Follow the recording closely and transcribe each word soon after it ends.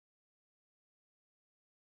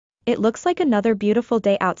It looks like another beautiful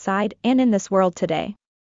day outside and in this world today.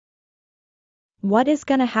 What is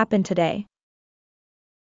gonna happen today?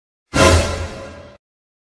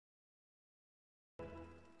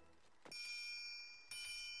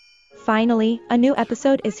 Finally, a new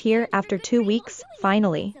episode is here after 2 weeks,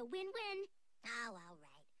 finally.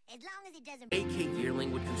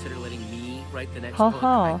 Ha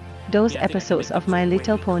ha, those episodes of My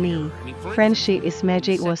Little Pony. Friendship is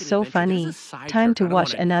Magic was so funny. Time to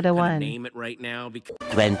watch another one.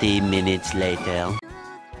 20 minutes later.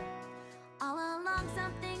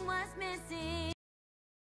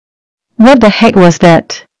 What the heck was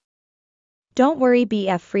that? Don't worry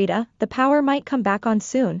Bef'Frida, the power might come back on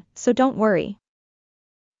soon, so don't worry.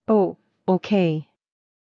 Oh, okay.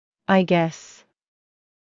 I guess.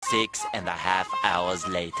 6.5 hours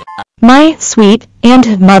later. My sweet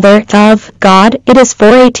and mother of God, it is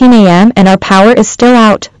 4:18 a.m. and our power is still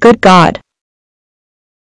out, good God.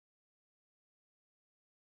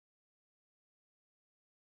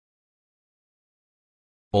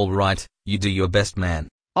 All right, you do your best, man.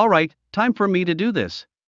 All right, time for me to do this.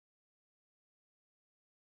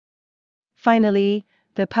 Finally,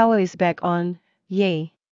 the power is back on,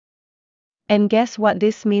 yay. And guess what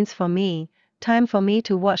this means for me? Time for me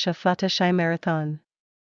to watch a Fluttershy marathon.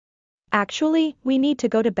 Actually, we need to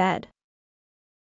go to bed.